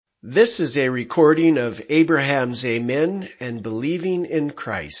This is a recording of Abraham's Amen and Believing in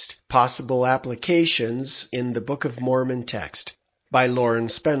Christ, Possible Applications in the Book of Mormon Text, by Lauren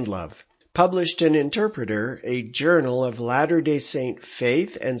Spendlove. Published in Interpreter, a Journal of Latter-day Saint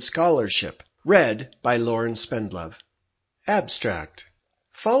Faith and Scholarship. Read by Lauren Spendlove. Abstract.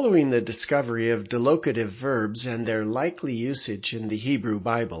 Following the discovery of delocative verbs and their likely usage in the Hebrew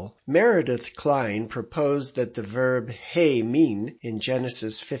Bible, Meredith Kline proposed that the verb haemin in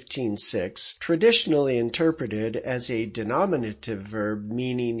Genesis 15:6, traditionally interpreted as a denominative verb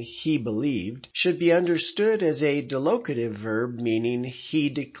meaning he believed, should be understood as a delocative verb meaning he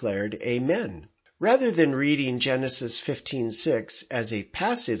declared amen. Rather than reading Genesis 15:6 as a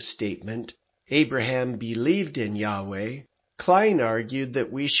passive statement, Abraham believed in Yahweh, Kline argued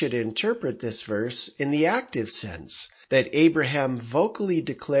that we should interpret this verse in the active sense, that Abraham vocally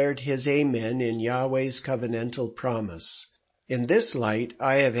declared his amen in Yahweh's covenantal promise. In this light,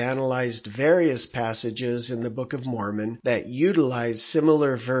 I have analyzed various passages in the Book of Mormon that utilize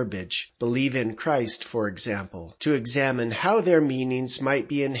similar verbiage, believe in Christ, for example, to examine how their meanings might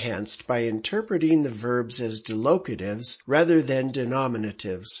be enhanced by interpreting the verbs as delocatives rather than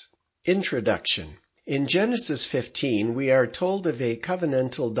denominatives. Introduction. In Genesis 15, we are told of a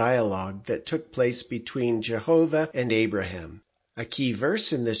covenantal dialogue that took place between Jehovah and Abraham. A key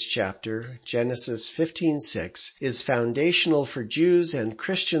verse in this chapter, Genesis 15:6, is foundational for Jews and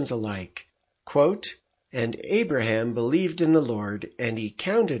Christians alike. Quote, "And Abraham believed in the Lord, and he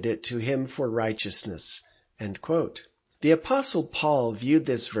counted it to him for righteousness." End quote. The Apostle Paul viewed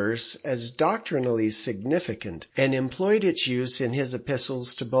this verse as doctrinally significant and employed its use in his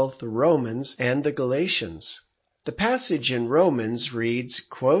epistles to both the Romans and the Galatians. The passage in Romans reads,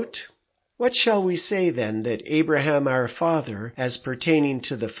 quote, "What shall we say then that Abraham our father, as pertaining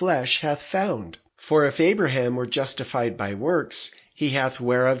to the flesh, hath found? For if Abraham were justified by works, he hath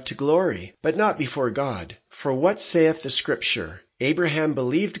whereof to glory, but not before God. For what saith the Scripture? Abraham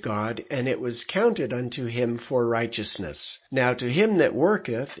believed God, and it was counted unto him for righteousness. Now to him that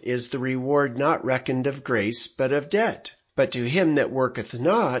worketh is the reward not reckoned of grace, but of debt. But to him that worketh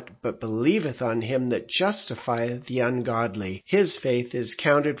not, but believeth on him that justifieth the ungodly, his faith is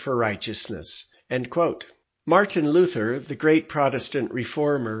counted for righteousness." End quote. Martin Luther, the great Protestant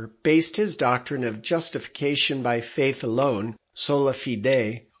reformer, based his doctrine of justification by faith alone, sola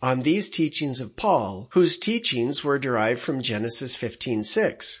fide, on these teachings of Paul, whose teachings were derived from Genesis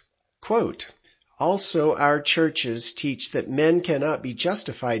 15:6. Quote, "Also our churches teach that men cannot be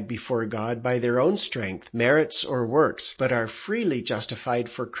justified before God by their own strength, merits, or works, but are freely justified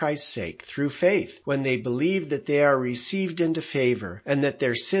for Christ's sake, through faith, when they believe that they are received into favor, and that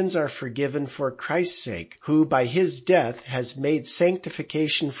their sins are forgiven for Christ's sake, who by his death has made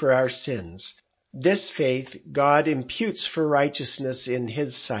sanctification for our sins. This faith God imputes for righteousness in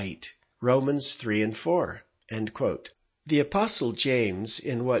his sight." Romans 3:4. End quote. The Apostle James,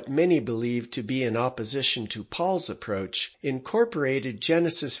 in what many believe to be in opposition to Paul's approach, incorporated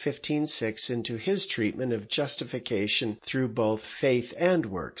Genesis 15:6 into his treatment of justification through both faith and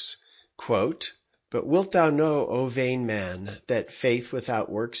works. Quote, "But wilt thou know, O vain man, that faith without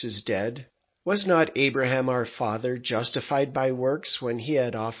works is dead? Was not Abraham our father justified by works when he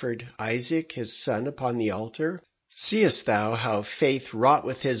had offered Isaac his son upon the altar? Seest thou how faith wrought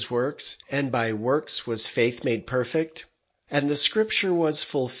with his works, and by works was faith made perfect? And the scripture was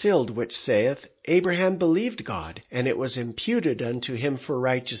fulfilled which saith, Abraham believed God, and it was imputed unto him for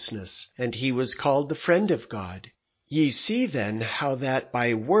righteousness, and he was called the friend of God. Ye see then how that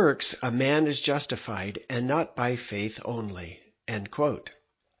by works a man is justified, and not by faith only." End quote.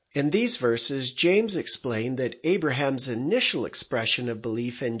 In these verses, James explained that Abraham's initial expression of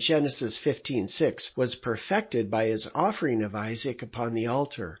belief in Genesis 15:6 was perfected by his offering of Isaac upon the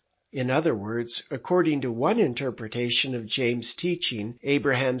altar. In other words, according to one interpretation of James' teaching,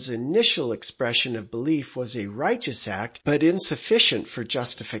 Abraham's initial expression of belief was a righteous act, but insufficient for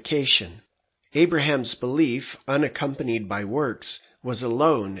justification. Abraham's belief, unaccompanied by works, was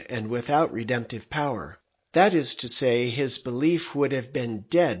alone and without redemptive power. That is to say, his belief would have been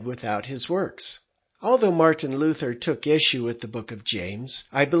dead without his works. Although Martin Luther took issue with the book of James,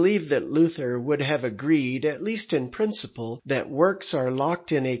 I believe that Luther would have agreed, at least in principle, that works are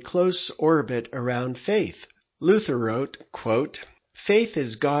locked in a close orbit around faith. Luther wrote, quote, "Faith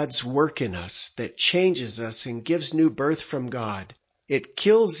is God's work in us that changes us and gives new birth from God. It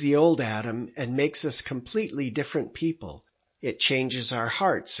kills the old Adam and makes us completely different people. It changes our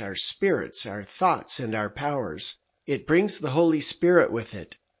hearts, our spirits, our thoughts, and our powers. It brings the Holy Spirit with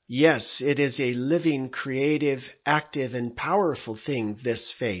it. Yes, it is a living, creative, active, and powerful thing,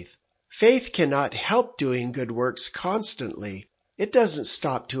 this faith. Faith cannot help doing good works constantly, It doesn't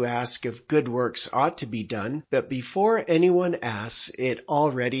stop to ask if good works ought to be done, but before anyone asks, it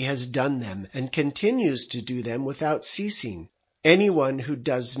already has done them and continues to do them without ceasing. Anyone who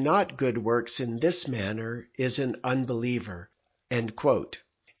does not good works in this manner is an unbeliever." End quote.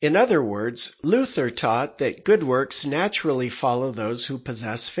 In other words, Luther taught that good works naturally follow those who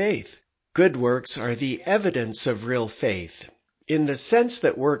possess faith. Good works are the evidence of real faith. In the sense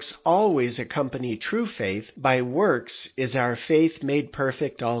that works always accompany true faith, by works is our faith made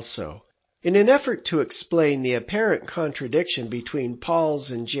perfect also. In an effort to explain the apparent contradiction between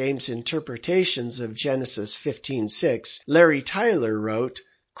Paul's and James' interpretations of Genesis 15:6, Larry Tyler wrote,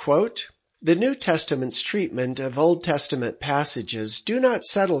 quote, "The New Testament's treatment of Old Testament passages do not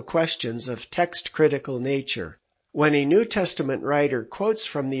settle questions of text-critical nature. When a New Testament writer quotes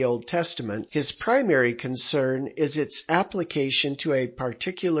from the Old Testament, his primary concern is its application to a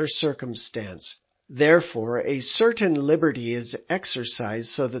particular circumstance. Therefore, a certain liberty is exercised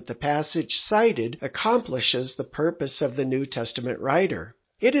so that the passage cited accomplishes the purpose of the New Testament writer.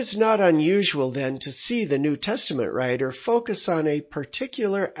 It is not unusual then to see the New Testament writer focus on a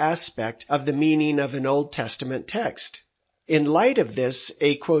particular aspect of the meaning of an Old Testament text. In light of this,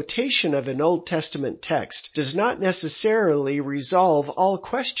 a quotation of an Old Testament text does not necessarily resolve all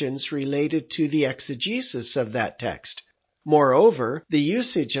questions related to the exegesis of that text. Moreover, the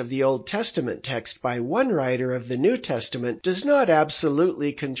usage of the Old Testament text by one writer of the New Testament does not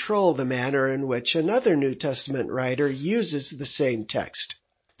absolutely control the manner in which another New Testament writer uses the same text.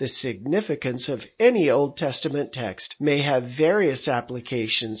 The significance of any Old Testament text may have various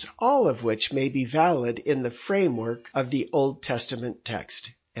applications, all of which may be valid in the framework of the Old Testament text."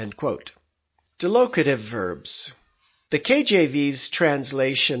 End quote. Delocative verbs. The KJV's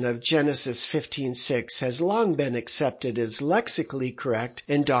translation of Genesis 15:6 has long been accepted as lexically correct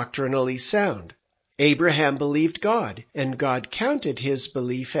and doctrinally sound. Abraham believed God, and God counted his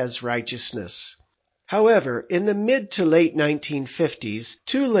belief as righteousness. However, in the mid to late 1950s,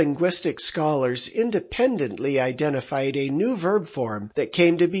 two linguistic scholars independently identified a new verb form that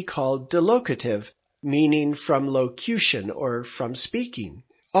came to be called delocative, meaning from locution or from speaking.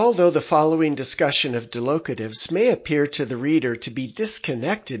 Although the following discussion of delocatives may appear to the reader to be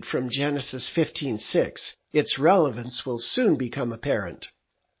disconnected from Genesis 15:6, its relevance will soon become apparent.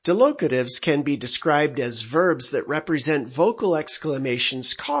 Delocatives can be described as verbs that represent vocal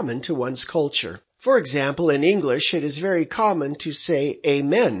exclamations common to one's culture. For example, in English, it is very common to say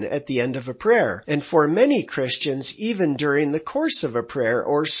amen at the end of a prayer, and for many Christians, even during the course of a prayer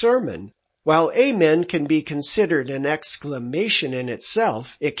or sermon. While amen can be considered an exclamation in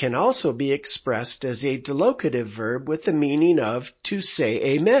itself, it can also be expressed as a delocative verb with the meaning of to say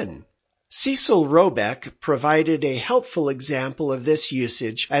amen. Cecil Robeck provided a helpful example of this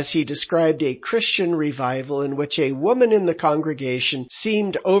usage as he described a Christian revival in which a woman in the congregation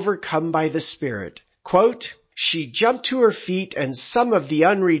seemed overcome by the Spirit. Quote, "She jumped to her feet, and some of the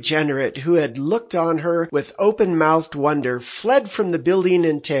unregenerate who had looked on her with open-mouthed wonder fled from the building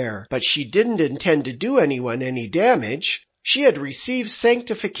in terror, but she didn't intend to do anyone any damage. She had received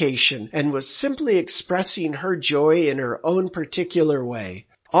sanctification and was simply expressing her joy in her own particular way.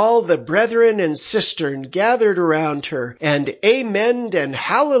 All the brethren and sistern gathered around her and amened and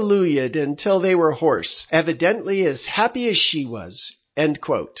hallelujah'd until they were hoarse, evidently as happy as she was." End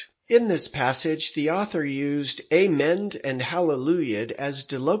quote. In this passage, the author used amened and hallelujah'd as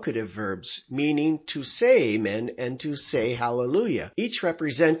delocative verbs, meaning to say amen and to say hallelujah, each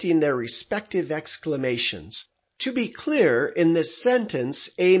representing their respective exclamations. To be clear, in this sentence,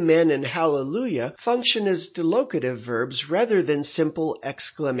 amen and hallelujah function as delocative verbs rather than simple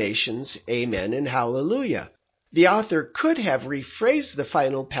exclamations, amen and hallelujah. The author could have rephrased the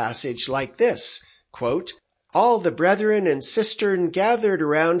final passage like this, quote, "All the brethren and sistern gathered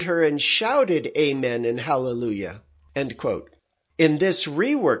around her and shouted amen and hallelujah." End quote. In this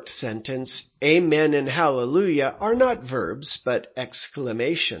reworked sentence, amen and hallelujah are not verbs, but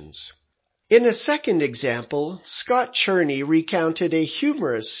exclamations. In a second example, Scott Cherney recounted a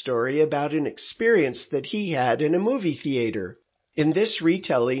humorous story about an experience that he had in a movie theater. In this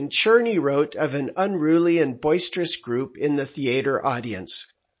retelling, Cherney wrote of an unruly and boisterous group in the theater audience.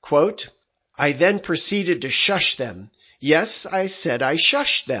 Quote, "I then proceeded to shush them. Yes, I said I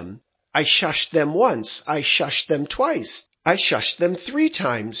shushed them. I shushed them once. I shushed them twice. I shushed them 3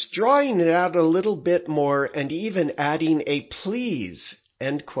 times, drawing it out a little bit more and even adding a please."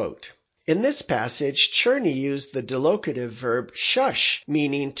 End quote. In this passage, Cherney used the delocative verb shush,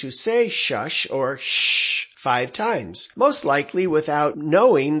 meaning to say shush or shh 5 times, most likely without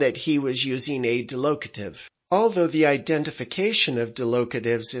knowing that he was using a delocative. Although the identification of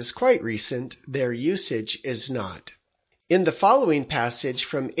delocatives is quite recent, their usage is not. In the following passage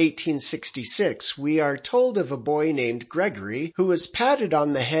from 1866, we are told of a boy named Gregory who was patted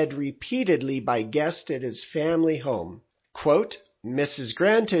on the head repeatedly by guests at his family home. Quote, Mrs.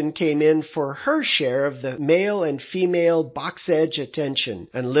 Granton came in for her share of the male and female box-edge attention,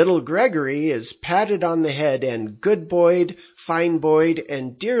 and little Gregory is patted on the head and good boyed, fine boyed,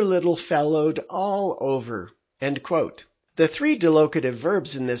 and dear little fellowed all over. End quote. The three delegative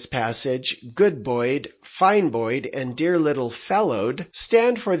verbs in this passage, good boyed, fine boyed, and dear little fellowed,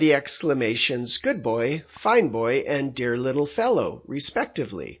 stand for the exclamations good boy, fine boy, and dear little fellow,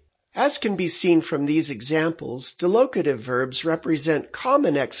 respectively. As can be seen from these examples, delegative verbs represent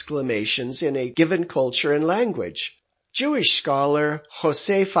common exclamations in a given culture and language. Jewish scholar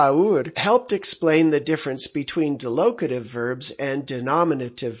José Faur helped explain the difference between delegative verbs and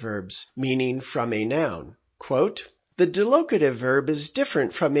denominative verbs, meaning from a noun. Quote, the delegative verb is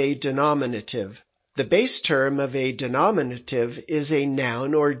different from a denominative. The base term of a denominative is a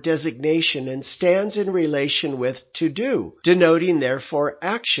noun or designation and stands in relation with to do, denoting therefore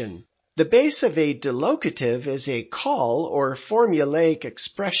action. The base of a delegative is a call or formulaic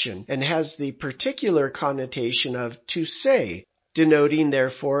expression and has the particular connotation of to say, denoting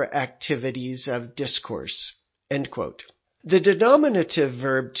therefore activities of discourse. End quote. The denominative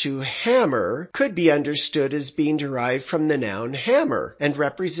verb to hammer could be understood as being derived from the noun hammer and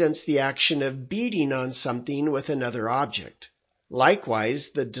represents the action of beating on something with another object. Likewise,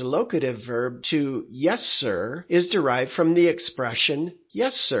 the delegative verb to yes, sir is derived from the expression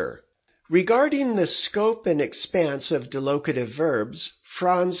yes, sir. Regarding the scope and expanse of delegative verbs,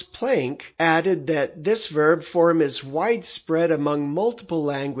 Franz Planck added that this verb form is widespread among multiple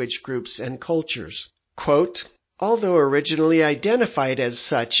language groups and cultures. Quote, although originally identified as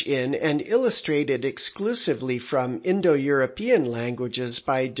such in and illustrated exclusively from Indo-European languages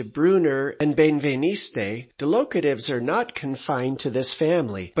by De Bruyner and Benveniste, delocatives are not confined to this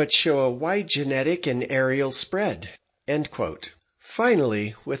family, but show a wide genetic and areal spread. End quote.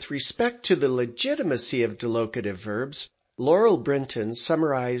 Finally, with respect to the legitimacy of delegative verbs, Laurel Brinton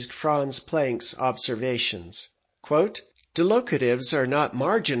summarized Franz Planck's observations. Quote, delocatives are not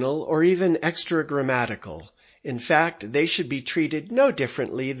marginal or even extra-grammatical. In fact, they should be treated no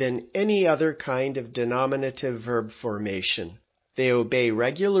differently than any other kind of denominative verb formation. They obey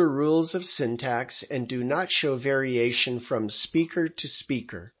regular rules of syntax and do not show variation from speaker to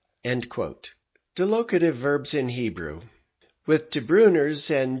speaker. End quote. Delegative verbs in Hebrew. With De Bruyner's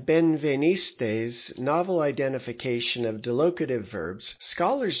and Benveniste's novel identification of delegative verbs,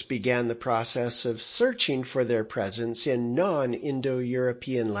 scholars began the process of searching for their presence in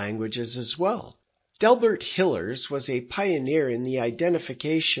non-Indo-European languages as well. Delbert Hillers was a pioneer in the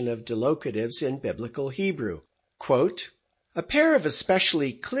identification of delocatives in Biblical Hebrew. Quote, a pair of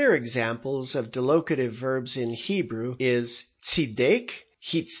especially clear examples of delegative verbs in Hebrew is tzidek,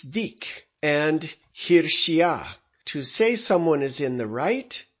 hitzdik, and hirshiah, to say someone is in the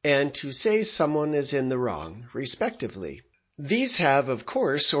right and to say someone is in the wrong, respectively. These have, of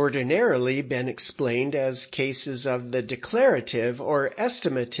course, ordinarily been explained as cases of the declarative or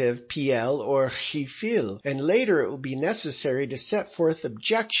estimative PL or chifil, and later it will be necessary to set forth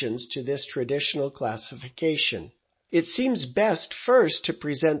objections to this traditional classification. It seems best first to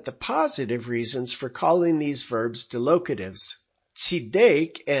present the positive reasons for calling these verbs delocatives.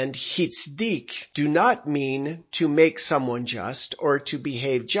 Tzidek and hitzdik do not mean to make someone just or to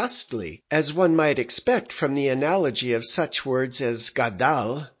behave justly, as one might expect from the analogy of such words as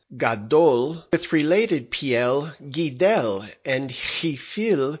gadal, gadol, with related PL, gidel, and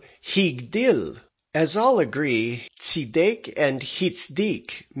chifil, higdil. As all agree, tzidek and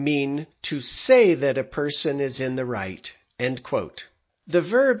hitzdik mean to say that a person is in the right. End quote. The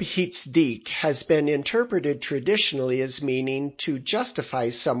verb hitzdik has been interpreted traditionally as meaning to justify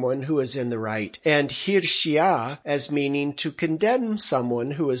someone who is in the right, and hirshiah as meaning to condemn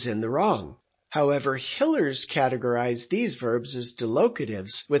someone who is in the wrong. However, Hillers categorized these verbs as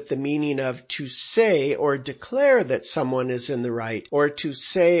delocatives with the meaning of to say or declare that someone is in the right, or to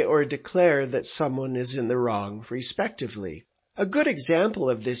say or declare that someone is in the wrong, respectively. A good example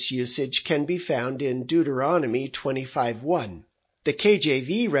of this usage can be found in Deuteronomy 25:1. The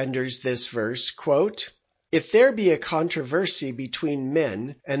KJV renders this verse, quote, if there be a controversy between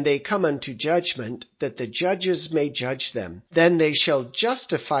men, and they come unto judgment, that the judges may judge them, then they shall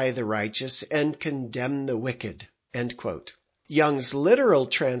justify the righteous and condemn the wicked. End quote. Young's literal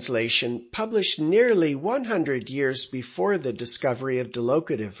translation, published nearly 100 years before the discovery of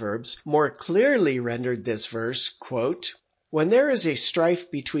delegative verbs, more clearly rendered this verse, quote, When there is a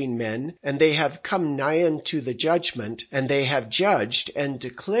strife between men, and they have come nigh unto the judgment, and they have judged, and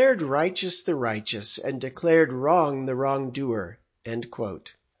declared righteous the righteous, and declared wrong the wrongdoer." End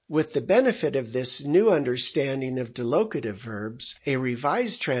quote. With the benefit of this new understanding of delegative verbs, a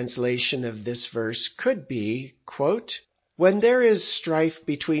revised translation of this verse could be, quote, "When there is strife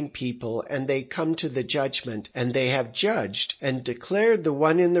between people, and they come to the judgment, and they have judged, and declared the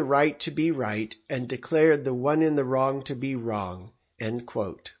one in the right to be right, and declared the one in the wrong to be wrong." End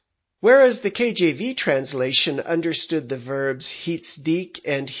quote. Whereas the KJV translation understood the verbs hitzdik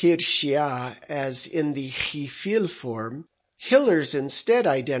and hirshia as in the chifil form, Hiller's instead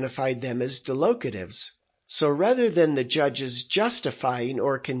identified them as delocatives. So rather than the judges justifying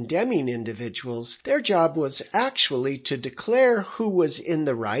or condemning individuals, their job was actually to declare who was in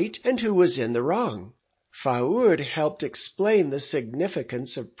the right and who was in the wrong. Faur helped explain the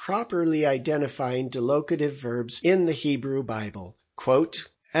significance of properly identifying delocative verbs in the Hebrew Bible. Quote,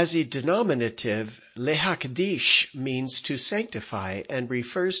 "As a denominative, lehakdish means to sanctify and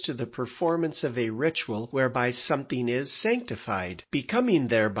refers to the performance of a ritual whereby something is sanctified, becoming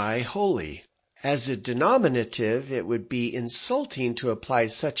thereby holy. As a denominative, it would be insulting to apply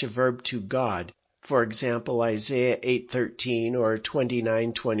such a verb to God, for example, Isaiah 8:13 or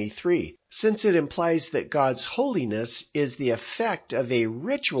 29:23, since it implies that God's holiness is the effect of a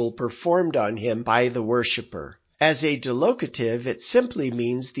ritual performed on him by the worshiper. As a delocative, it simply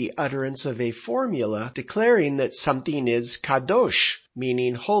means the utterance of a formula declaring that something is kadosh,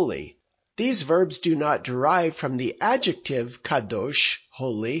 meaning holy. These verbs do not derive from the adjective kadosh,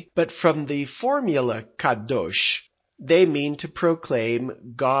 holy, but from the formula kadosh. They mean to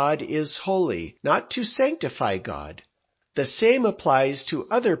proclaim God is holy, not to sanctify God. The same applies to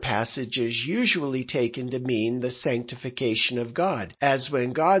other passages usually taken to mean the sanctification of God, as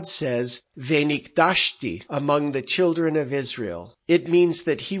when God says, "Venikdashti," among the children of Israel. It means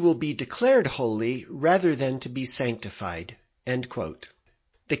that he will be declared holy rather than to be sanctified. End quote.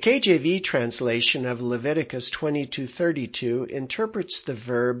 The KJV translation of Leviticus 22:32 interprets the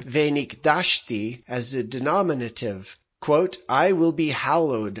verb venikdashti as a denominative. Quote, "I will be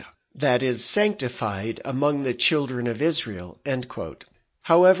hallowed," that is, sanctified, "among the children of Israel." End quote.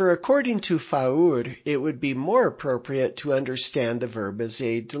 However, according to Faur, it would be more appropriate to understand the verb as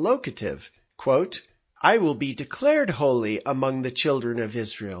a delocative. Quote, "I will be declared holy among the children of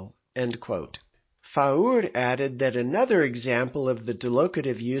Israel." End quote. Faur added that another example of the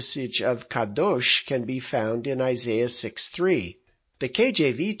delocative usage of kadosh can be found in Isaiah 6:3. The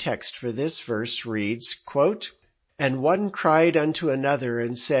KJV text for this verse reads, quote, "And one cried unto another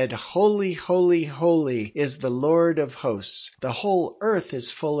and said, Holy, holy, holy is the Lord of hosts. The whole earth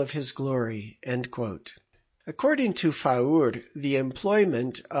is full of his glory." End quote. According to Faur, the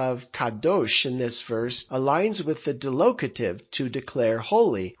employment of kadosh in this verse aligns with the delocative to declare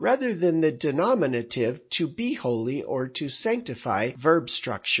holy, rather than the denominative to be holy or to sanctify verb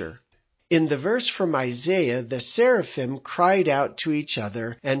structure. In the verse from Isaiah, the seraphim cried out to each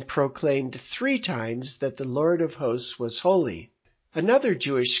other and proclaimed 3 times that the Lord of hosts was holy. Another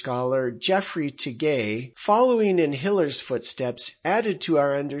Jewish scholar, Jeffrey Tegay, following in Hiller's footsteps, added to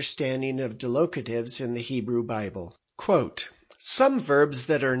our understanding of delocatives in the Hebrew Bible. Quote, "Some verbs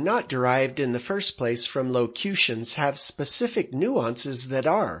that are not derived in the first place from locutions have specific nuances that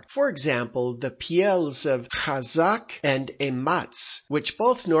are. For example, the piels of chazak and ematz, which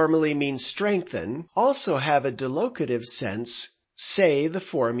both normally mean strengthen, also have a delocative sense, say the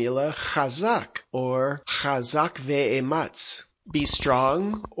formula chazak or chazak ve'ematz. Be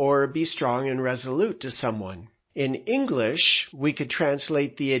strong or be strong and resolute to someone. In English, we could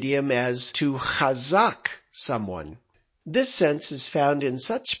translate the idiom as to chazak someone. This sense is found in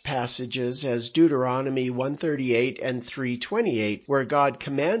such passages as Deuteronomy 1:38 and 3:28, where God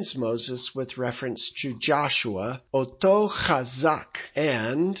commands Moses with reference to Joshua, "Oto chazak"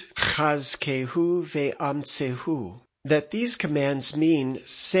 and "chazkehu ve'amtzehu." That these commands mean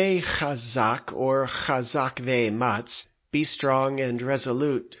say chazak or chazak ve'ematz, be strong and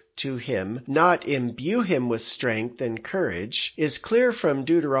resolute to him, not imbue him with strength and courage, is clear from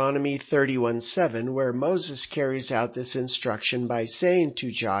Deuteronomy 31:7, where Moses carries out this instruction by saying to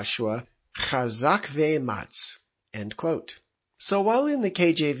Joshua, "Chazak ve'ematz." End quote. So while in the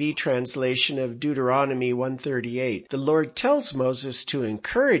KJV translation of Deuteronomy 1:38, the Lord tells Moses to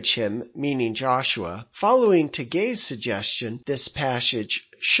encourage him, meaning Joshua, following Tegay's suggestion, this passage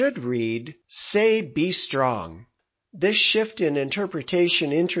should read, "Say, be strong." This shift in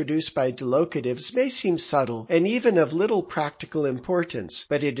interpretation introduced by delocatives may seem subtle and even of little practical importance,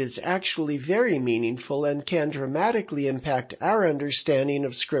 but it is actually very meaningful and can dramatically impact our understanding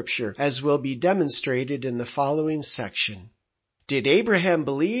of Scripture, as will be demonstrated in the following section. Did Abraham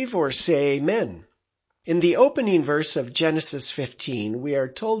believe or say amen? In the opening verse of Genesis 15, we are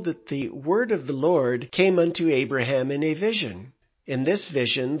told that the word of the Lord came unto Abraham in a vision. In this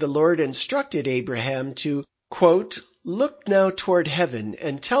vision, the Lord instructed Abraham to, quote, "Look now toward heaven,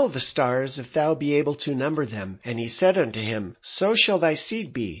 and tell the stars if thou be able to number them. And he said unto him, So shall thy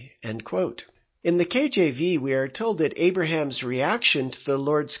seed be." End quote. In the KJV, we are told that Abraham's reaction to the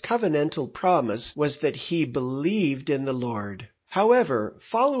Lord's covenantal promise was that he believed in the Lord. However,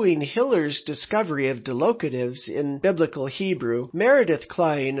 following Hiller's discovery of delocatives in biblical Hebrew, Meredith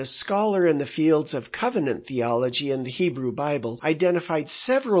Kline, a scholar in the fields of covenant theology and the Hebrew Bible, identified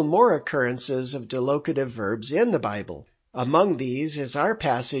several more occurrences of delocative verbs in the Bible. Among these is our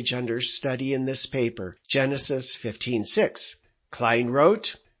passage under study in this paper, Genesis 15:6. Kline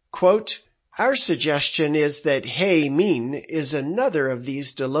wrote, quote, "Our suggestion is that hey min is another of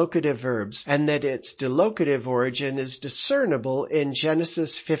these delocative verbs, and that its delocative origin is discernible in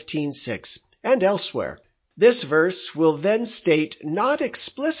Genesis 15:6 and elsewhere. This verse will then state not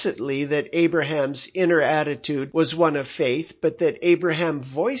explicitly that Abraham's inner attitude was one of faith, but that Abraham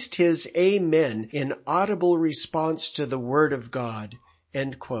voiced his amen in audible response to the word of God."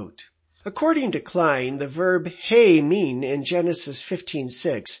 End quote. According to Kline, the verb hey min in Genesis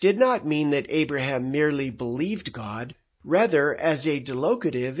 15:6 did not mean that Abraham merely believed God. Rather, as a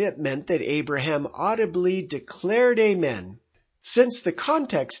delocative, it meant that Abraham audibly declared amen. Since the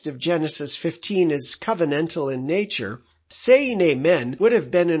context of Genesis 15 is covenantal in nature, saying amen would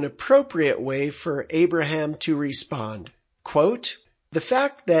have been an appropriate way for Abraham to respond. Quote, "The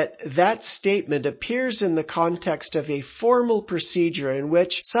fact that that statement appears in the context of a formal procedure in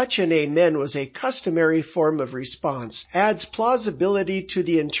which such an amen was a customary form of response adds plausibility to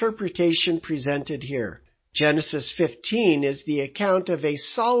the interpretation presented here. Genesis 15 is the account of a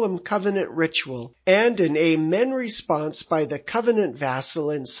solemn covenant ritual, and an amen response by the covenant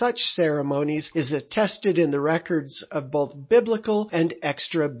vassal in such ceremonies is attested in the records of both biblical and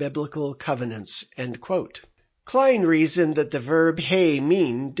extra-biblical covenants." End quote. Kline reasoned that the verb hey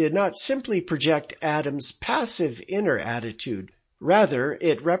min did not simply project Adam's passive inner attitude. Rather,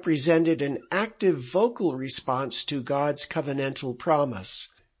 it represented an active vocal response to God's covenantal promise.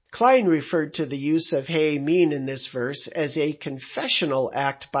 Kline referred to the use of hey min in this verse as a confessional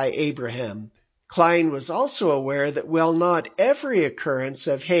act by Abraham. Kline was also aware that while not every occurrence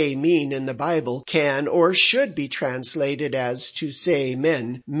of hey min in the Bible can or should be translated as to say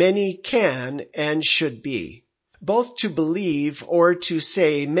amen, many can and should be. Both to believe or to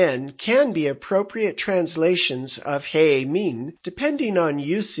say amen can be appropriate translations of hey min, depending on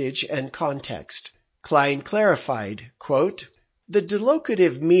usage and context. Kline clarified, quote, "The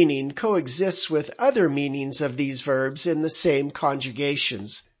delocative meaning coexists with other meanings of these verbs in the same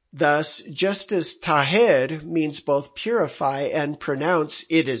conjugations. Thus, just as taher means both purify and pronounce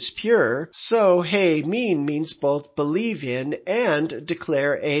it is pure, so hey min means both believe in and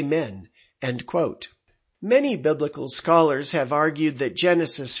declare amen." End quote. Many biblical scholars have argued that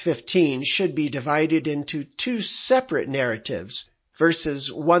Genesis 15 should be divided into two separate narratives,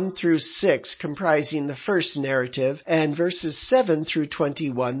 verses 1 through 6 comprising the first narrative, and verses 7 through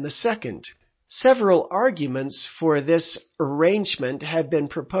 21 the second. Several arguments for this arrangement have been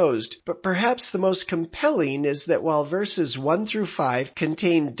proposed, but perhaps the most compelling is that while verses 1 through 5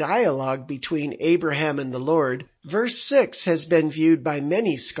 contain dialogue between Abraham and the Lord, verse 6 has been viewed by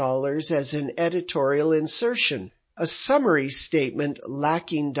many scholars as an editorial insertion, a summary statement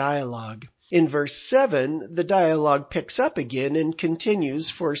lacking dialogue. In verse 7, the dialogue picks up again and continues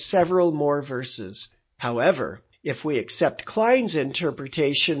for several more verses. However, if we accept Kline's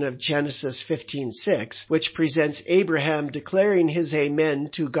interpretation of Genesis 15:6, which presents Abraham declaring his amen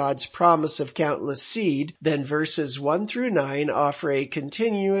to God's promise of countless seed, then verses 1 through 9 offer a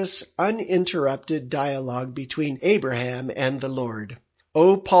continuous, uninterrupted dialogue between Abraham and the Lord.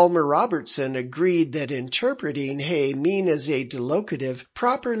 O. Palmer Robertson agreed that interpreting hey min as a delocative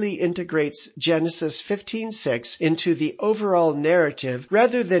properly integrates Genesis 15:6 into the overall narrative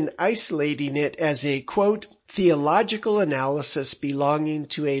rather than isolating it as a, quote, "theological analysis belonging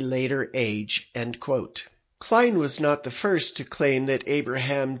to a later age," end quote. Kline was not the first to claim that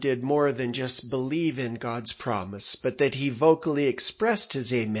Abraham did more than just believe in God's promise, but that he vocally expressed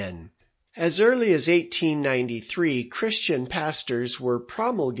his amen. As early as 1893, Christian pastors were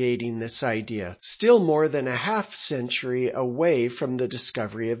promulgating this idea, still more than a half-century away from the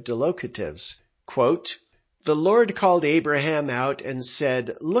discovery of delocatives. Quote, "The Lord called Abraham out and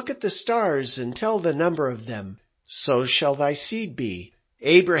said, Look at the stars and tell the number of them. So shall thy seed be.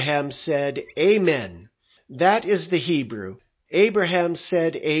 Abraham said, Amen." That is the Hebrew. Abraham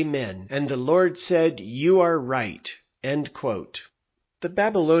said, Amen. And the Lord said, You are right. End quote. The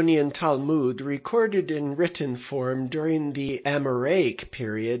Babylonian Talmud, recorded in written form during the Amoraic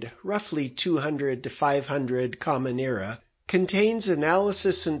period, roughly 200 to 500 Common Era, contains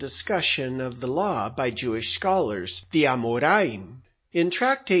analysis and discussion of the law by Jewish scholars, the Amoraim. In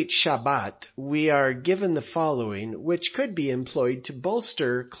Tractate Shabbat, we are given the following, which could be employed to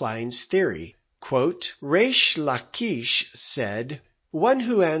bolster Klein's theory. Quote, Reish Lakish said, "One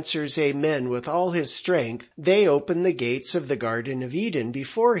who answers Amen with all his strength, they open the gates of the Garden of Eden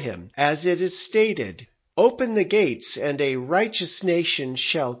before him, as it is stated, 'Open the gates, and a righteous nation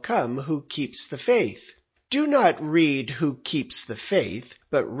shall come who keeps the faith.' Do not read who keeps the faith,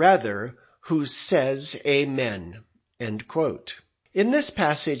 but rather who says Amen." End quote. In this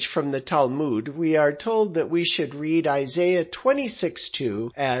passage from the Talmud, we are told that we should read Isaiah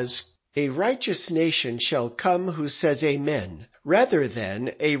 26:2 as, "A righteous nation shall come who says Amen," rather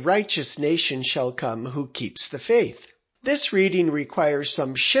than, "A righteous nation shall come who keeps the faith." This reading requires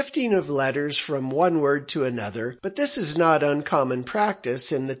some shifting of letters from one word to another, but this is not uncommon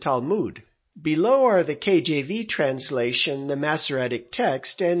practice in the Talmud. Below are the KJV translation, the Masoretic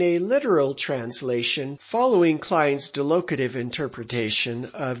text, and a literal translation following Klein's delocative interpretation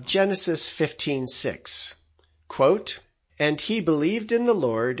of Genesis 15:6. Quote, "And he believed in the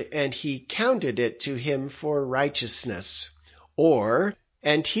Lord, and he counted it to him for righteousness." Or,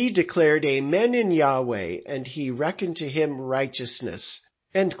 "And he declared Amen in Yahweh, and he reckoned to him righteousness."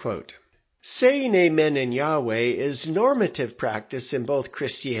 End quote. Saying Amen in Yahweh is normative practice in both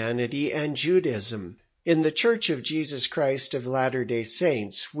Christianity and Judaism. In the Church of Jesus Christ of Latter-day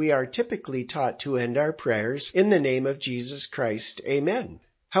Saints, we are typically taught to end our prayers in the name of Jesus Christ. Amen.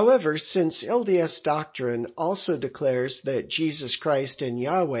 However, since LDS doctrine also declares that Jesus Christ and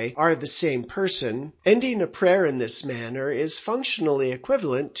Yahweh are the same person, ending a prayer in this manner is functionally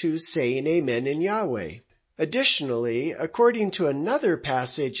equivalent to saying Amen in Yahweh. Additionally, according to another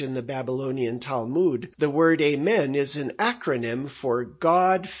passage in the Babylonian Talmud, the word Amen is an acronym for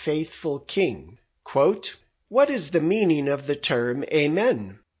God Faithful King. Quote, "What is the meaning of the term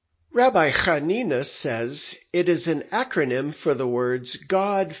Amen?" Rabbi Hanina says it is an acronym for the words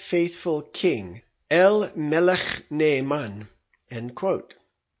God Faithful King, El Melech Ne'eman. End quote.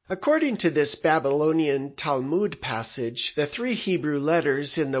 According to this Babylonian Talmud passage, the three Hebrew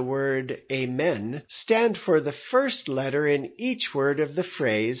letters in the word Amen stand for the first letter in each word of the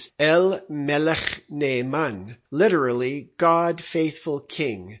phrase El Melech Ne'eman, literally God Faithful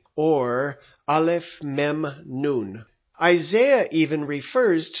King, or Aleph Mem Nun. Isaiah even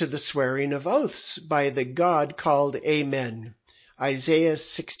refers to the swearing of oaths by the God called Amen, Isaiah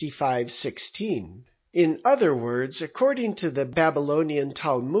 65:16. In other words, according to the Babylonian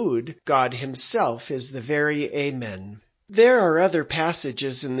Talmud, God himself is the very Amen. There are other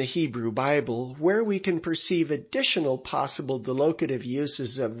passages in the Hebrew Bible where we can perceive additional possible delocative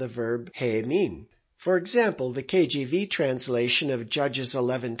uses of the verb haemin. For example, the KJV translation of Judges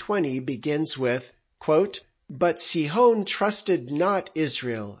 11:20 begins with, quote, "But Sihon trusted not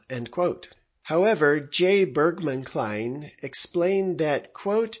Israel." End quote. However, J. Bergman Klein explained that,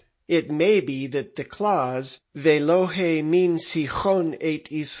 quote, "It may be that the clause Velo haemin Sihon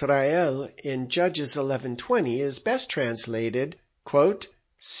et Israel in Judges 11:20 is best translated, quote,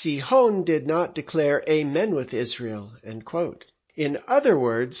 Sihon did not declare Amen with Israel." End quote. In other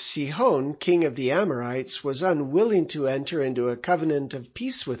words, Sihon, king of the Amorites, was unwilling to enter into a covenant of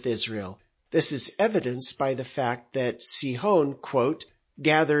peace with Israel. This is evidenced by the fact that Sihon, quote,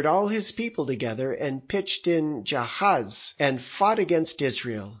 gathered all his people together and pitched in Jahaz and fought against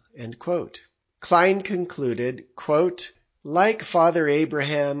Israel. End quote. Klein concluded, quote, "Like Father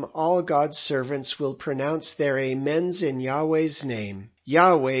Abraham, all God's servants will pronounce their amens in Yahweh's name.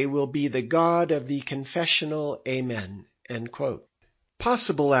 Yahweh will be the God of the confessional Amen." End quote.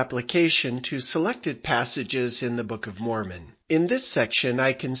 Possible application to selected passages in the Book of Mormon. In this section,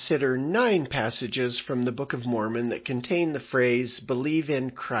 I consider 9 passages from the Book of Mormon that contain the phrase, "believe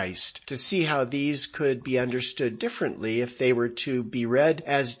in Christ," to see how these could be understood differently if they were to be read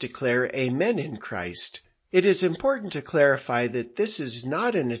as declare Amen in Christ. It is important to clarify that this is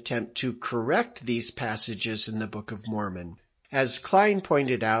not an attempt to correct these passages in the Book of Mormon. As Klein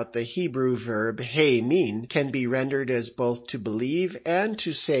pointed out, the Hebrew verb haemin can be rendered as both to believe and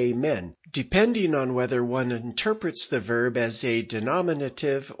to say amen, depending on whether one interprets the verb as a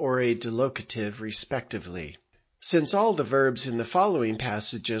denominative or a delocative, respectively. Since all the verbs in the following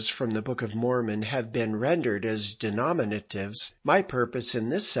passages from the Book of Mormon have been rendered as denominatives, my purpose in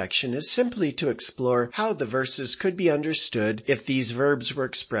this section is simply to explore how the verses could be understood if these verbs were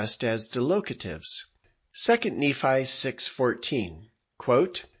expressed as delocatives. 2 Nephi 6:14,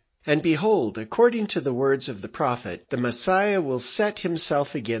 quote, And behold, according to the words of the prophet, the Messiah will set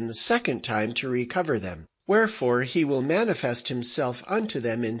himself again the second time to recover them. Wherefore he will manifest himself unto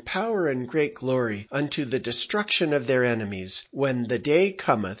them in power and great glory, unto the destruction of their enemies, when the day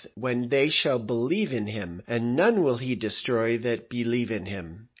cometh, when they shall believe in him, and none will he destroy that believe in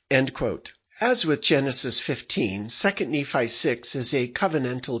him." End quote. As with Genesis 15, 2 Nephi 6 is a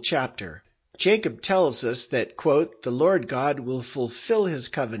covenantal chapter. Jacob tells us that, quote, "the Lord God will fulfill his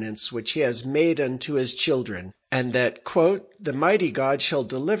covenants which he has made unto his children, and that, quote, the mighty God shall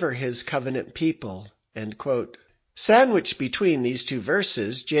deliver his covenant people." End quote. Sandwiched between these two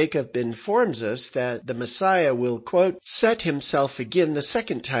verses, Jacob informs us that the Messiah will, quote, "set himself again the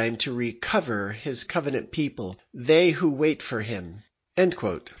second time to recover his covenant people, they who wait for him." End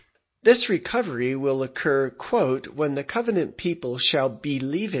quote. This recovery will occur, quote, "when the covenant people shall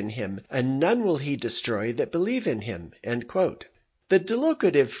believe in him, and none will he destroy that believe in him." End quote. The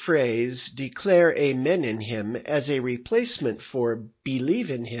delocative phrase, "declare amen in him," as a replacement for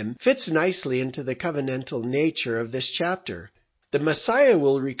 "believe in him," fits nicely into the covenantal nature of this chapter. The Messiah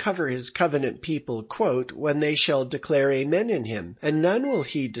will recover his covenant people, quote, "when they shall declare amen in him, and none will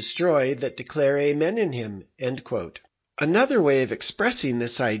he destroy that declare amen in him." End quote. Another way of expressing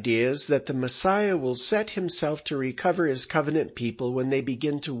this idea is that the Messiah will set himself to recover his covenant people when they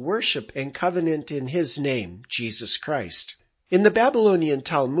begin to worship and covenant in his name, Jesus Christ. In the Babylonian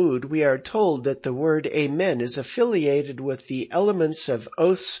Talmud, we are told that the word amen is affiliated with the elements of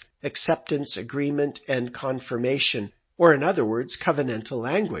oaths, acceptance, agreement, and confirmation, or in other words, covenantal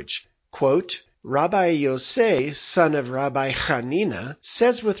language. Quote, "Rabbi Yosei, son of Rabbi Hanina,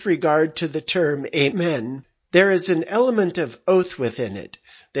 says with regard to the term amen, there is an element of oath within it.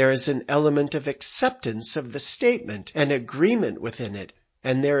 There is an element of acceptance of the statement and agreement within it.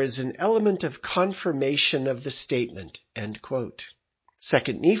 And there is an element of confirmation of the statement." End quote.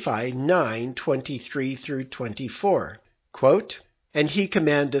 2 Nephi 9:23-24. Quote, "And he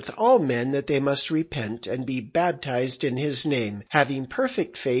commandeth all men that they must repent and be baptized in his name, having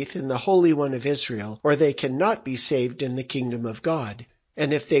perfect faith in the Holy One of Israel, or they cannot be saved in the kingdom of God.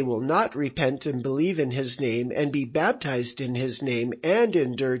 And if they will not repent and believe in his name and be baptized in his name and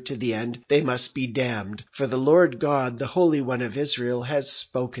endure to the end, they must be damned. For the Lord God, the Holy One of Israel, has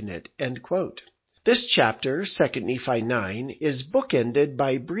spoken it." End quote. This chapter, 2 Nephi 9, is bookended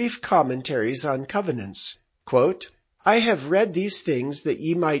by brief commentaries on covenants. Quote, "I have read these things that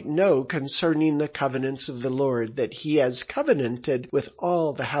ye might know concerning the covenants of the Lord, that he has covenanted with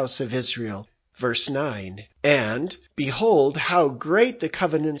all the house of Israel." Verse 9. And, "Behold, how great the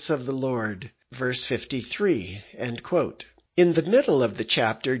covenants of the Lord." Verse 53. End quote. In the middle of the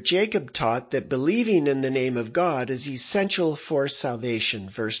chapter, Jacob taught that believing in the name of God is essential for salvation.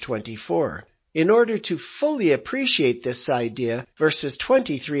 Verse 24. In order to fully appreciate this idea, verses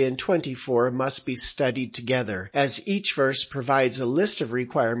 23 and 24 must be studied together, as each verse provides a list of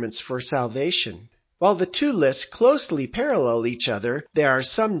requirements for salvation. While the two lists closely parallel each other, there are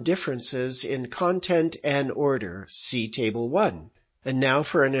some differences in content and order. See Table 1. And now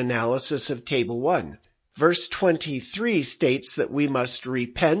for an analysis of Table 1. Verse 23 states that we must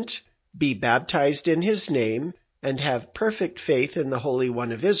repent, be baptized in his name, and have perfect faith in the Holy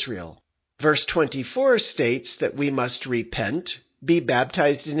One of Israel. Verse 24 states that we must repent, be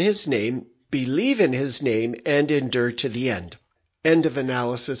baptized in his name, believe in his name, and endure to the end. End of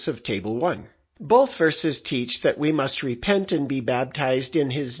analysis of Table 1. Both verses teach that we must repent and be baptized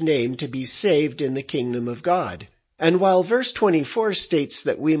in his name to be saved in the kingdom of God. And while verse 24 states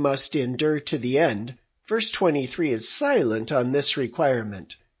that we must endure to the end, verse 23 is silent on this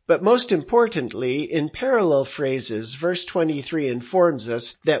requirement. But most importantly, in parallel phrases, verse 23 informs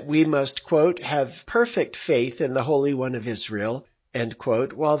us that we must, quote, "have perfect faith in the Holy One of Israel," end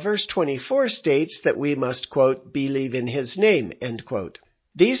quote, while verse 24 states that we must, quote, "believe in his name," end quote.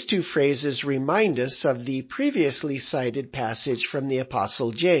 These two phrases remind us of the previously cited passage from the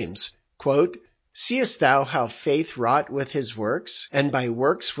Apostle James. Quote, "Seest thou how faith wrought with his works? And by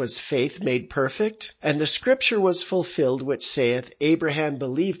works was faith made perfect? And the scripture was fulfilled which saith, Abraham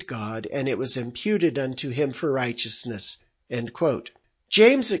believed God, and it was imputed unto him for righteousness." End quote.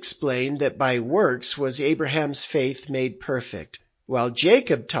 James explained that by works was Abraham's faith made perfect, while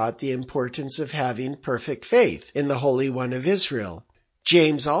Jacob taught the importance of having perfect faith in the Holy One of Israel.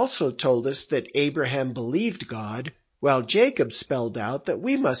 James also told us that Abraham believed God, while Jacob spelled out that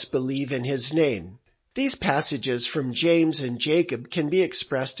we must believe in his name. These passages from James and Jacob can be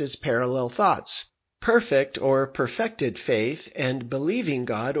expressed as parallel thoughts: perfect or perfected faith, and believing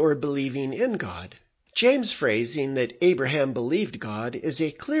God or believing in God. James' phrasing that Abraham believed God is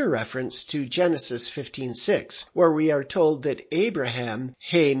a clear reference to Genesis 15:6, where we are told that Abraham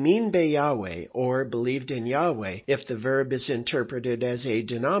haamin be Yahweh, or believed in Yahweh, if the verb is interpreted as a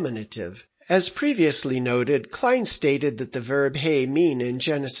denominative. As previously noted, Klein stated that the verb haamin in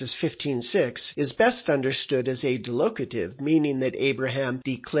Genesis 15:6 is best understood as a delegative, meaning that Abraham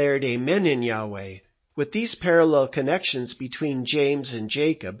declared amen in Yahweh. With these parallel connections between James and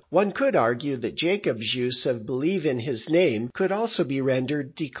Jacob, one could argue that Jacob's use of believe in his name could also be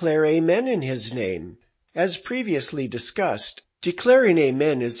rendered declare amen in his name. As previously discussed, declaring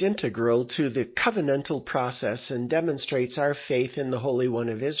amen is integral to the covenantal process and demonstrates our faith in the Holy One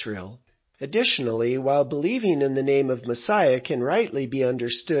of Israel. Additionally, while believing in the name of Messiah can rightly be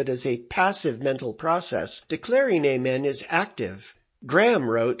understood as a passive mental process, declaring amen is active. Graham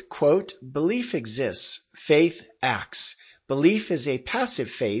wrote, quote, "Belief exists, faith acts. Belief is a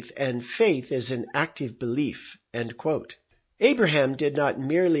passive faith, and faith is an active belief." End quote. Abraham did not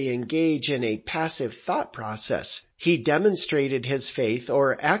merely engage in a passive thought process. He demonstrated his faith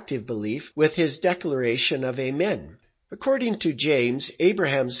or active belief with his declaration of amen. According to James,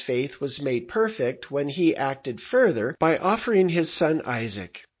 Abraham's faith was made perfect when he acted further by offering his son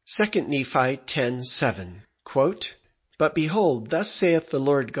Isaac. 2 Nephi 10:7, quote, "But behold, thus saith the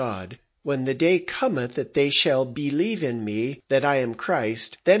Lord God, when the day cometh that they shall believe in me, that I am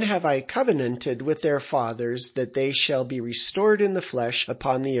Christ, then have I covenanted with their fathers that they shall be restored in the flesh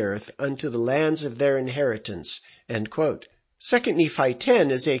upon the earth unto the lands of their inheritance." End quote. 2 Nephi 10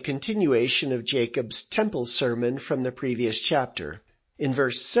 is a continuation of Jacob's temple sermon from the previous chapter. In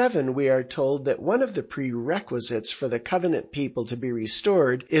verse 7, we are told that one of the prerequisites for the covenant people to be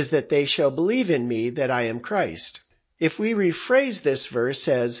restored is that they shall believe in me, that I am Christ. If we rephrase this verse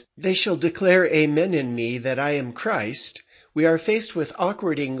as, "They shall declare amen in me that I am Christ," we are faced with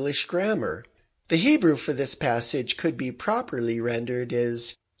awkward English grammar. The Hebrew for this passage could be properly rendered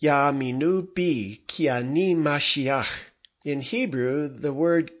as, "Ya'aminu bi ki ani Mashiach." In Hebrew, the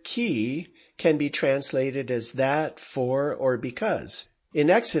word ki can be translated as that, for, or because. In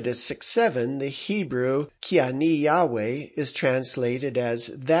Exodus 6:7, the Hebrew ki ani Yahweh is translated as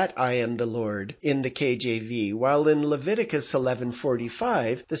that I am the Lord in the KJV, while in Leviticus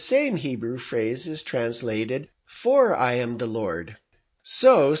 11:45, the same Hebrew phrase is translated for I am the Lord.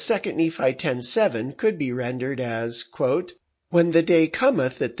 So 2 Nephi 10:7 could be rendered as, quote, "When the day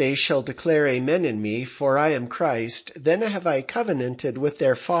cometh that they shall declare amen in me, for I am Christ, then have I covenanted with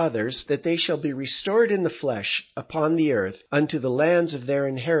their fathers that they shall be restored in the flesh upon the earth unto the lands of their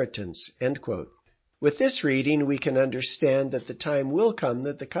inheritance." End quote. With this reading, we can understand that the time will come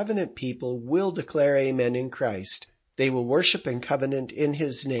that the covenant people will declare amen in Christ. They will worship and covenant in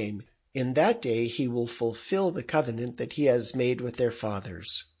his name. In that day he will fulfill the covenant that he has made with their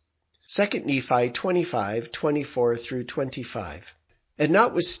fathers. 2 Nephi 25:24 through 25. "And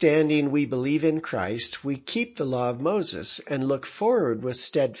notwithstanding we believe in Christ, we keep the law of Moses, and look forward with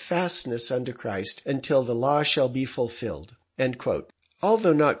steadfastness unto Christ, until the law shall be fulfilled." End quote.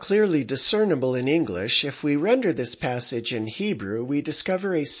 Although not clearly discernible in English, if we render this passage in Hebrew, we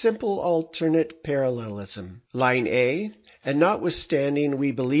discover a simple alternate parallelism. Line A, "And notwithstanding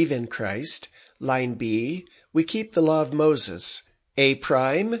we believe in Christ." Line B, "We keep the law of Moses." A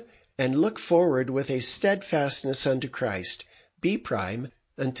prime, "And look forward with a steadfastness unto Christ." B prime,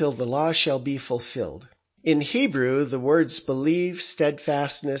 "Until the law shall be fulfilled." In Hebrew, the words believe,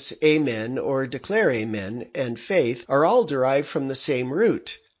 steadfastness, amen, or declare amen, and faith are all derived from the same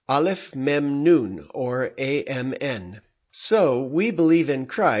root, aleph mem nun, or amen. So, we believe in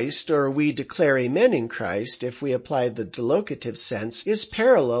Christ, or we declare amen in Christ, if we apply the delegative sense, is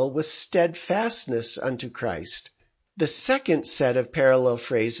parallel with steadfastness unto Christ. The second set of parallel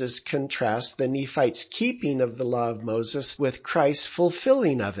phrases contrasts the Nephites' keeping of the law of Moses with Christ's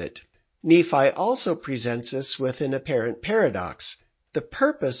fulfilling of it. Nephi also presents us with an apparent paradox. The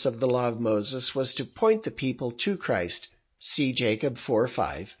purpose of the law of Moses was to point the people to Christ. See Jacob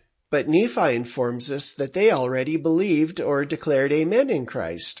 4:5. But Nephi informs us that they already believed or declared amen in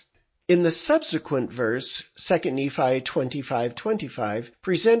Christ. In the subsequent verse, 2 Nephi 25:25,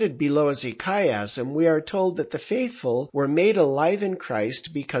 presented below as a chiasm, we are told that the faithful were made alive in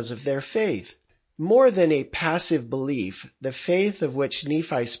Christ because of their faith. More than a passive belief, the faith of which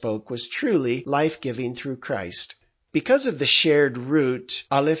Nephi spoke was truly life-giving through Christ. Because of the shared root,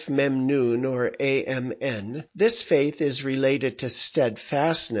 aleph mem nun, or amen, this faith is related to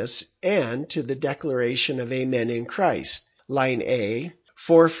steadfastness and to the declaration of amen in Christ. Line A,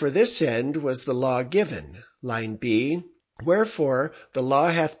 "For this end was the law given." Line B, "Wherefore the law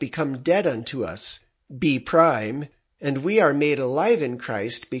hath become dead unto us." B prime, "And we are made alive in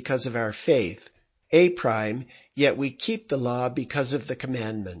Christ because of our faith." yet we keep the law because of the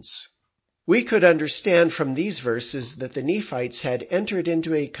commandments. We could understand from these verses that the Nephites had entered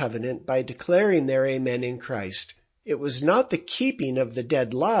into a covenant by declaring their amen in Christ. It was not the keeping of the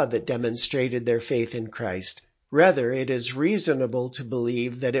dead law that demonstrated their faith in Christ. Rather, it is reasonable to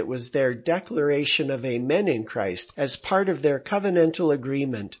believe that it was their declaration of amen in Christ as part of their covenantal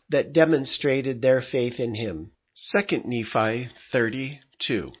agreement that demonstrated their faith in him. 2 Nephi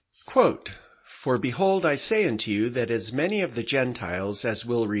 30:2. Quote, "For behold, I say unto you that as many of the Gentiles as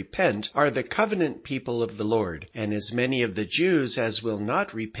will repent are the covenant people of the Lord, and as many of the Jews as will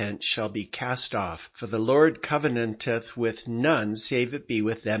not repent shall be cast off. For the Lord covenanteth with none, save it be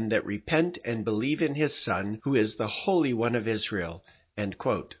with them that repent and believe in his Son, who is the Holy One of Israel." End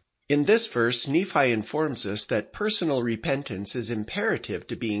quote. In this verse, Nephi informs us that personal repentance is imperative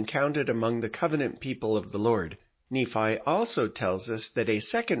to being counted among the covenant people of the Lord. Nephi also tells us that a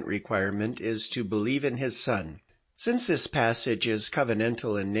second requirement is to believe in his Son. Since this passage is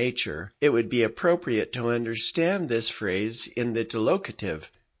covenantal in nature, it would be appropriate to understand this phrase in the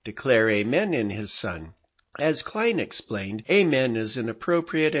delegative, declare amen in his Son. As Klein explained, amen is an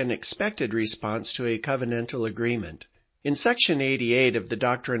appropriate and expected response to a covenantal agreement. In section 88 of the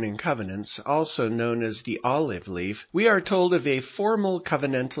Doctrine and Covenants, also known as the olive leaf, we are told of a formal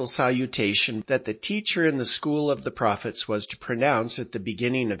covenantal salutation that the teacher in the school of the prophets was to pronounce at the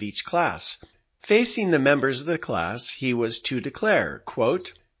beginning of each class. Facing the members of the class, he was to declare,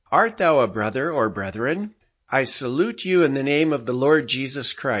 quote, "Art thou a brother or brethren? I salute you in the name of the Lord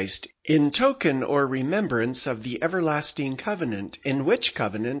Jesus Christ, in token or remembrance of the everlasting covenant, in which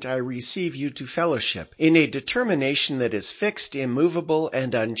covenant I receive you to fellowship, in a determination that is fixed, immovable,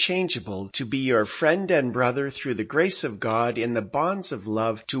 and unchangeable, to be your friend and brother through the grace of God, in the bonds of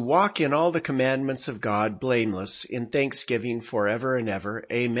love, to walk in all the commandments of God blameless, in thanksgiving forever and ever.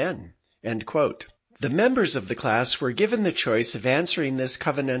 Amen." End quote. The members of the class were given the choice of answering this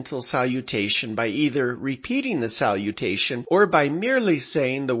covenantal salutation by either repeating the salutation or by merely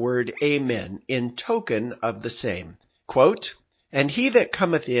saying the word amen in token of the same. Quote, "And he that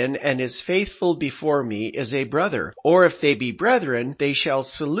cometh in and is faithful before me is a brother, or if they be brethren, they shall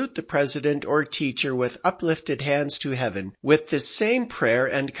salute the president or teacher with uplifted hands to heaven, with this same prayer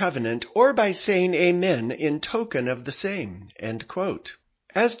and covenant, or by saying amen in token of the same." End quote.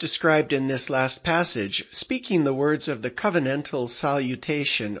 As described in this last passage, speaking the words of the covenantal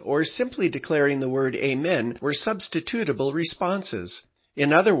salutation or simply declaring the word amen were substitutable responses.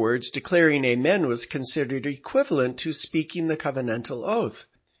 In other words, declaring amen was considered equivalent to speaking the covenantal oath.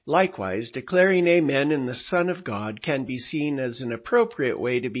 Likewise, declaring amen in the Son of God can be seen as an appropriate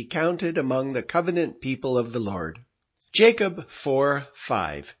way to be counted among the covenant people of the Lord. Jacob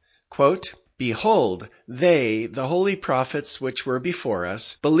 4:5, quote, "Behold, they, the holy prophets which were before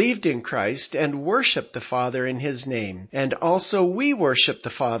us, believed in Christ and worshipped the Father in his name. And also we worship the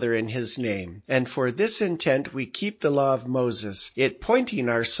Father in his name. And for this intent we keep the law of Moses, it pointing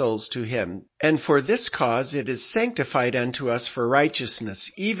our souls to him. And for this cause it is sanctified unto us for righteousness,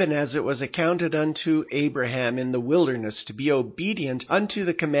 even as it was accounted unto Abraham in the wilderness to be obedient unto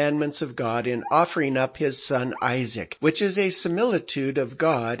the commandments of God in offering up his son Isaac, which is a similitude of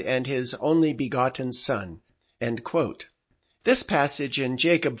God and his only begotten Son." End quote. This passage in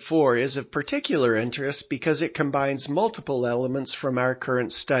Jacob 4 is of particular interest because it combines multiple elements from our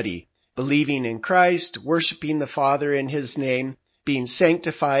current study: believing in Christ, worshiping the Father in his name, being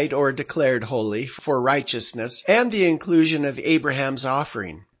sanctified or declared holy for righteousness, and the inclusion of Abraham's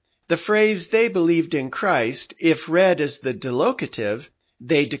offering. The phrase "they believed in Christ," if read as the delegative,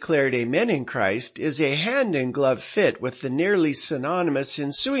 "they declared amen in Christ," is a hand-in-glove fit with the nearly synonymous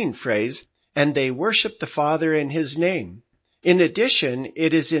ensuing phrase, "and they worship the Father in his name." In addition,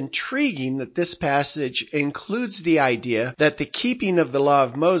 it is intriguing that this passage includes the idea that the keeping of the law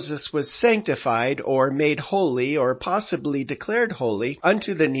of Moses was sanctified or made holy or possibly declared holy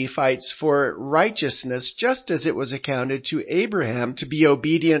unto the Nephites for righteousness, just as it was accounted to Abraham to be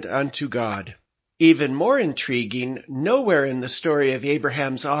obedient unto God. Even more intriguing, nowhere in the story of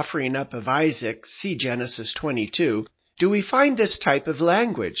Abraham's offering up of Isaac, see Genesis 22, do we find this type of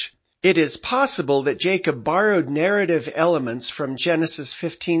language. It is possible that Jacob borrowed narrative elements from Genesis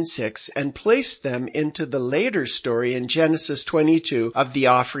 15:6 and placed them into the later story in Genesis 22 of the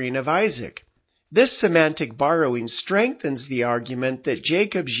offering of Isaac. This semantic borrowing strengthens the argument that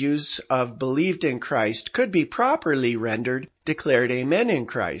Jacob's use of believed in Christ could be properly rendered declared amen in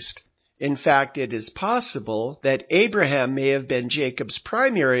Christ. In fact, it is possible that Abraham may have been Jacob's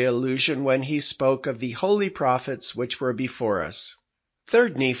primary allusion when he spoke of the holy prophets which were before us.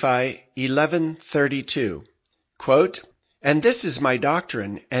 3 Nephi 11:32, quote, And this is my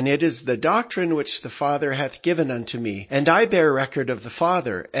doctrine, and it is the doctrine which the Father hath given unto me. And I bear record of the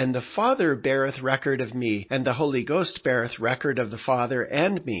Father, and the Father beareth record of me, and the Holy Ghost beareth record of the Father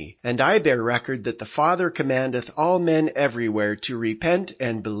and me. And I bear record that the Father commandeth all men everywhere to repent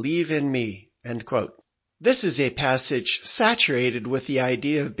and believe in me." End quote. This is a passage saturated with the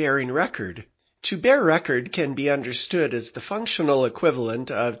idea of bearing record. To bear record can be understood as the functional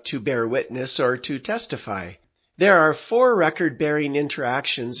equivalent of to bear witness or to testify. There are 4 record-bearing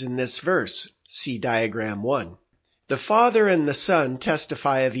interactions in this verse. See diagram 1. The Father and the Son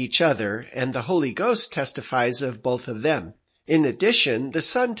testify of each other, and the Holy Ghost testifies of both of them. In addition, the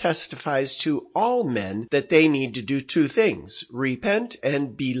Son testifies to all men that they need to do 2 things: repent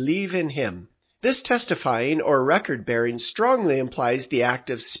and believe in Him. This testifying or record-bearing strongly implies the act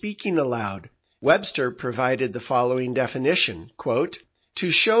of speaking aloud. Webster provided the following definition, quote, "To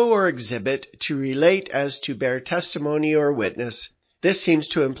show or exhibit, to relate as to bear testimony or witness. This seems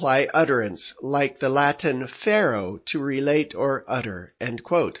to imply utterance, like the Latin fero, to relate or utter." End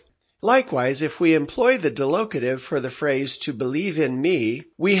quote. Likewise, if we employ the delegative for the phrase "to believe in me,"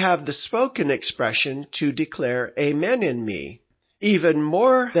 we have the spoken expression "to declare amen in me." Even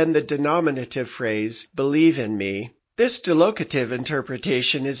more than the denominative phrase "believe in me," this delegative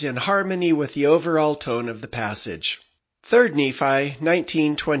interpretation is in harmony with the overall tone of the passage. 3 Nephi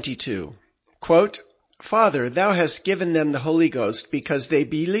 19:22. Quote, "Father, thou hast given them the Holy Ghost because they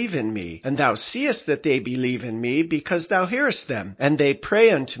believe in me. And thou seest that they believe in me because thou hearest them. And they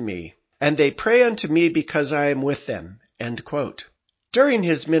pray unto me. And they pray unto me because I am with them." End quote. During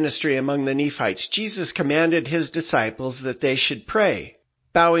his ministry among the Nephites, Jesus commanded his disciples that they should pray.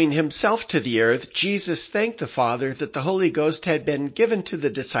 Bowing himself to the earth, Jesus thanked the Father that the Holy Ghost had been given to the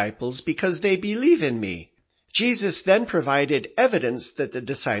disciples because they believe in me. Jesus then provided evidence that the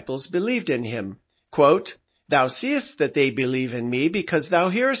disciples believed in him. Quote, "Thou seest that they believe in me because thou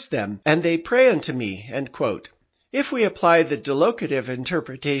hearest them, and they pray unto me." End quote. If we apply the delegative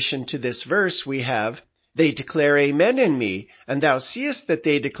interpretation to this verse, we have, "They declare amen in me, and thou seest that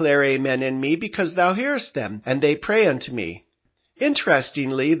they declare amen in me because thou hearest them, and they pray unto me."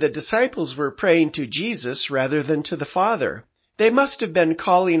 Interestingly, the disciples were praying to Jesus rather than to the Father. They must have been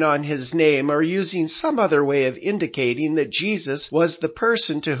calling on his name or using some other way of indicating that Jesus was the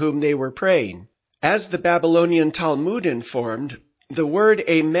person to whom they were praying. As the Babylonian Talmud informed, the word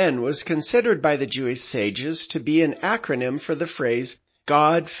amen was considered by the Jewish sages to be an acronym for the phrase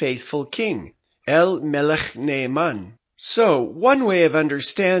God Faithful King, El Melech Ne'eman. So, one way of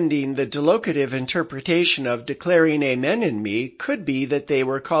understanding the delegative interpretation of declaring amen in me could be that they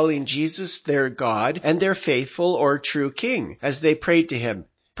were calling Jesus their God and their faithful or true king as they prayed to him,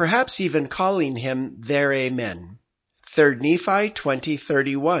 perhaps even calling him their amen. 3 Nephi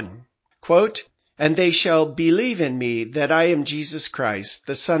 20:31. Quote, "And they shall believe in me that I am Jesus Christ,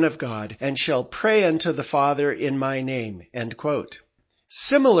 the Son of God, and shall pray unto the Father in my name." End quote.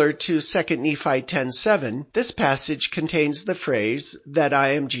 Similar to 2 Nephi 10:7, this passage contains the phrase, "that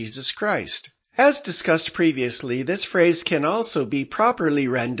I am Jesus Christ." As discussed previously, this phrase can also be properly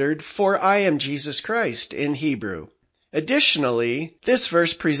rendered, "for I am Jesus Christ," in Hebrew. Additionally, this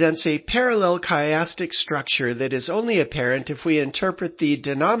verse presents a parallel chiastic structure that is only apparent if we interpret the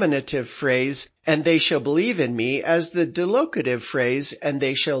denominative phrase, "and they shall believe in me," as the delegative phrase, "and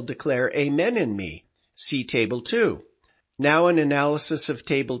they shall declare amen in me." See Table 2. Now an analysis of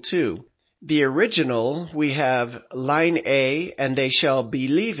Table 2. The original, we have line A, "and they shall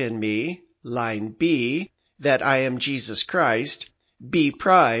believe in me," line B, "that I am Jesus Christ," B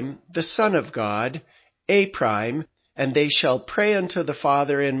prime, "the Son of God," A prime, "and they shall pray unto the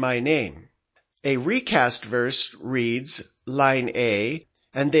Father in my name." A recast verse reads, line A,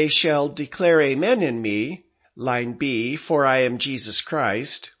 "and they shall declare amen in me," line B, "for I am Jesus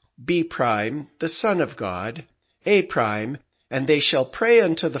Christ," B prime, "the Son of God," A prime, "and they shall pray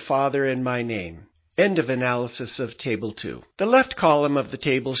unto the Father in my name." End of analysis of Table 2. The left column of the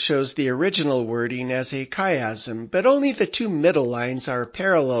table shows the original wording as a chiasm, but only the 2 middle lines are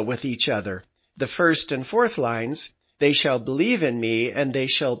parallel with each other. The first and fourth lines, "They shall believe in me, and they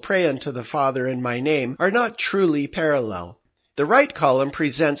shall pray unto the Father in my name," are not truly parallel. The right column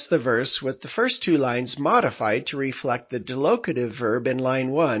presents the verse with the first 2 lines modified to reflect the delegative verb in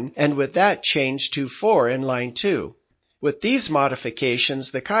line 1, and with that changed to "for" in line 2. With these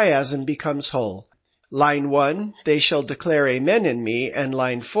modifications, the chiasm becomes whole. Line 1, "They shall declare amen in me," and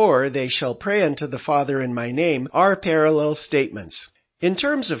line 4, "They shall pray unto the Father in my name," are parallel statements. In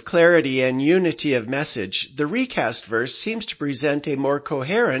terms of clarity and unity of message, the recast verse seems to present a more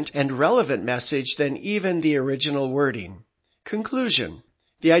coherent and relevant message than even the original wording. Conclusion.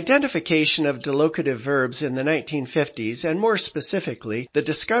 The identification of delocative verbs in the 1950s, and more specifically, the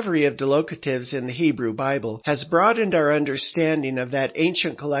discovery of delocatives in the Hebrew Bible, has broadened our understanding of that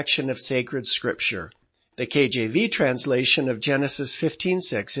ancient collection of sacred scripture. The KJV translation of Genesis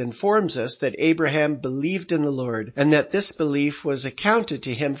 15:6 informs us that Abraham believed in the Lord, and that this belief was accounted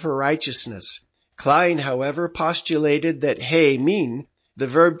to him for righteousness. Klein, however, postulated that haemin, the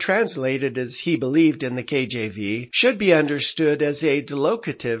verb translated as he believed in the KJV, should be understood as a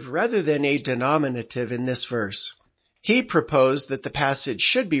delocative rather than a denominative in this verse. He proposed that the passage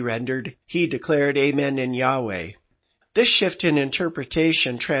should be rendered, he declared amen in Yahweh. This shift in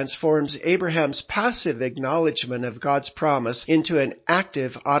interpretation transforms Abraham's passive acknowledgement of God's promise into an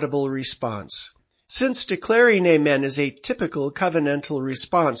active, audible response. Since declaring amen is a typical covenantal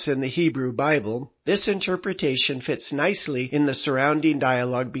response in the Hebrew Bible, this interpretation fits nicely in the surrounding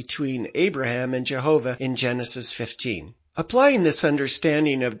dialogue between Abraham and Jehovah in Genesis 15. Applying this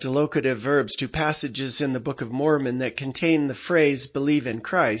understanding of delocative verbs to passages in the Book of Mormon that contain the phrase "believe in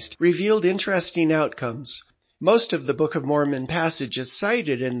Christ" revealed interesting outcomes. Most of the Book of Mormon passages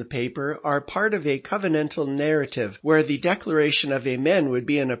cited in the paper are part of a covenantal narrative where the declaration of amen would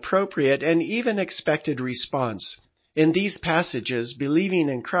be an appropriate and even expected response. In these passages, believing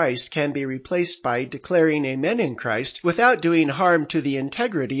in Christ can be replaced by declaring amen in Christ without doing harm to the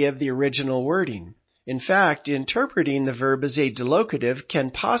integrity of the original wording. In fact, interpreting the verb as a delocative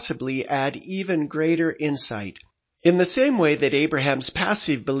can possibly add even greater insight. In the same way that Abraham's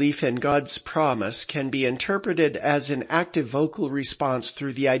passive belief in God's promise can be interpreted as an active vocal response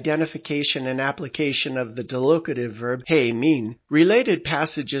through the identification and application of the delocative verb haemin, related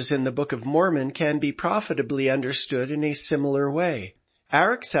passages in the Book of Mormon can be profitably understood in a similar way.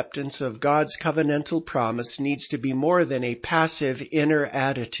 Our acceptance of God's covenantal promise needs to be more than a passive inner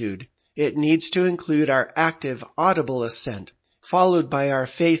attitude. It needs to include our active, audible assent, followed by our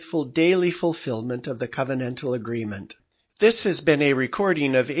faithful daily fulfillment of the covenantal agreement. This has been a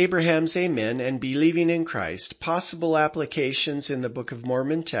recording of Abraham's Amen and Believing in Christ, Possible Applications in the Book of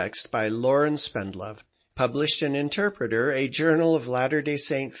Mormon Text by Lauren Spendlove, published in Interpreter, a Journal of Latter-day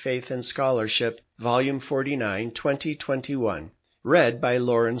Saint Faith and Scholarship, Volume 49, 2021, read by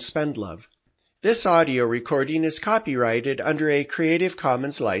Lauren Spendlove. This audio recording is copyrighted under a Creative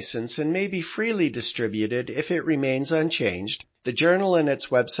Commons license and may be freely distributed if it remains unchanged. The journal and its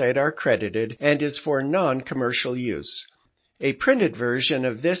website are credited and is for non-commercial use. A printed version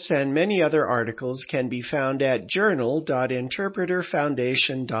of this and many other articles can be found at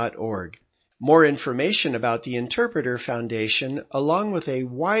journal.interpreterfoundation.org. More information about the Interpreter Foundation, along with a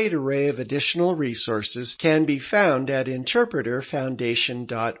wide array of additional resources, can be found at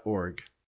interpreterfoundation.org.